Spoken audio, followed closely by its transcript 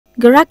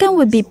Gerakan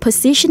will be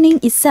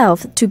positioning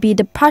itself to be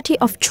the party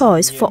of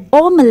choice for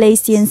all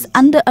Malaysians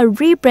under a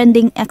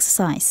rebranding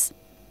exercise.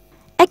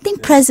 Acting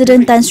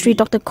President Tan Sri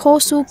Dr.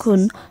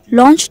 Koon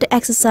launched the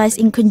exercise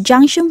in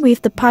conjunction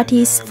with the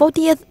party's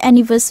 40th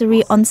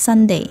anniversary on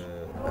Sunday.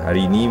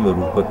 Hari ini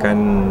merupakan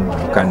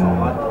bukan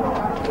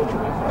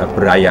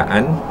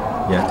perayaan,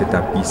 ya,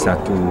 tetapi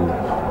satu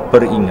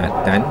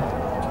peringatan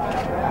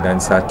dan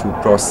satu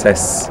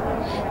proses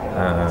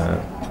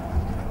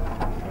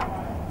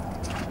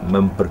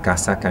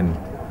memperkasakan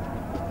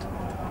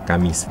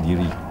kami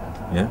sendiri,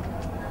 ya,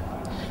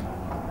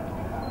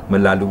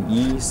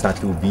 melalui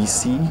satu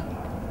visi,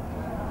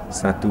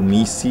 satu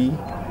misi,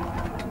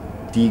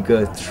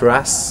 3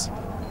 trust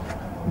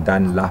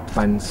dan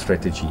 8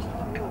 strategi.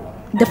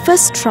 The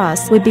first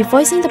trust will be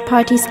voicing the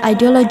party's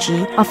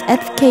ideology of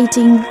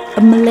advocating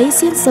a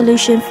Malaysian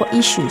solution for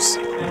issues.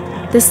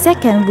 The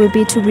second will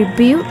be to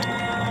rebuild,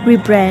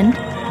 rebrand,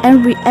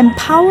 and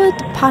empower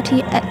the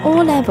party at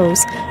all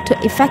levels to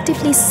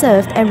effectively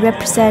serve and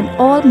represent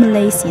all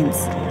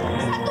Malaysians.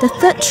 The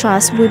third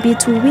trust will be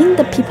to win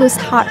the people's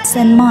hearts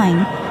and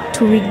mind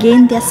to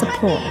regain their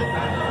support.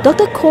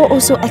 Dr. Koon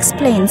also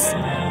explains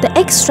the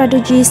 8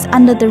 strategies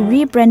under the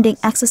rebranding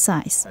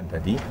exercise.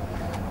 Tadi,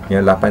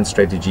 yang 8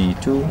 strategi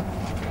itu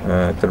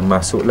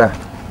termasuklah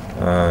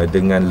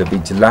dengan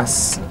lebih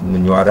jelas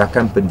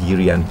menyuarakan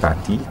pendirian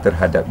parti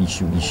terhadap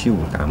isu-isu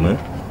utama,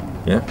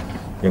 ya.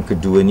 Yang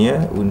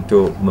keduanya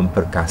untuk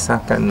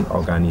memperkasakan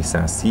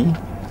organisasi,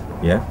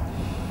 ya,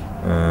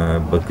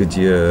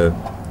 bekerja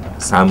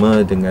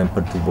sama dengan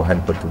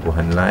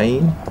pertubuhan-pertubuhan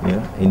lain,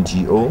 ya,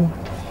 NGO,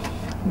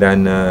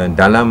 dan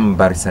dalam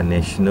Barisan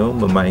Nasional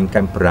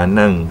memainkan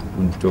peranan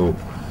untuk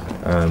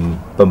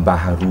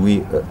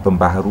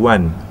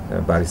pembaharuan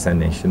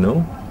Barisan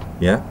Nasional,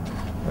 ya,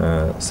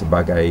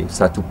 sebagai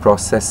satu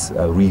proses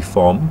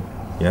reform,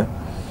 ya,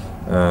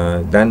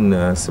 dan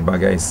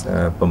sebagai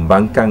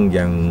pembangkang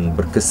yang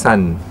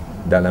berkesan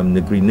dalam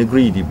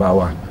negeri-negeri di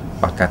bawah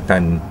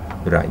Pakatan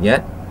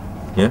Rakyat,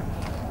 ya,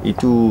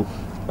 itu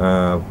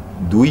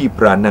dui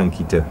peranan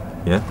kita,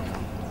 ya.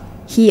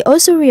 He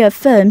also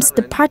reaffirms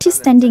the party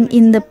standing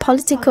in the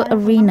political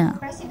arena.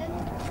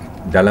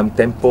 Dalam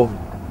tempoh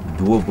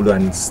 2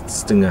 bulan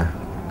setengah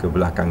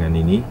kebelakangan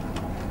ini,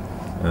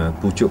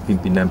 pucuk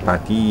pimpinan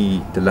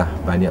parti telah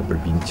banyak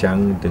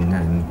berbincang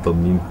dengan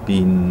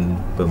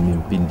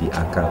pemimpin di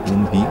akar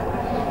umbi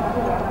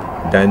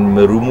dan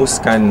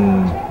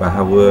merumuskan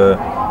bahawa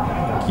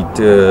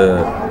kita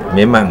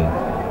memang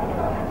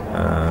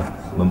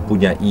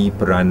mempunyai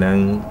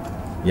peranan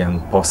yang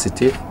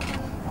positif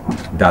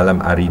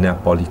dalam arena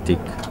politik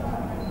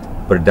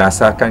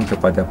berdasarkan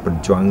kepada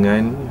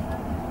perjuangan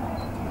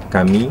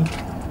kami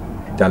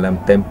dalam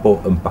tempoh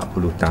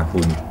 40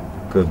 tahun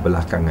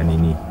kebelakangan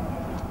ini.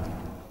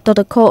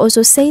 Dr. Koon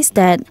also says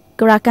that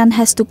Gerakan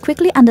has to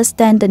quickly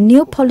understand the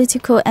new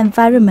political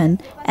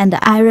environment and the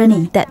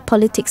irony that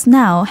politics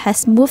now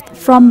has moved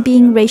from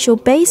being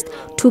racial-based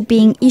to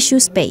being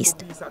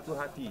issues-based.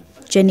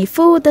 Jenny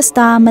Fu, The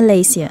Star,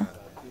 Malaysia.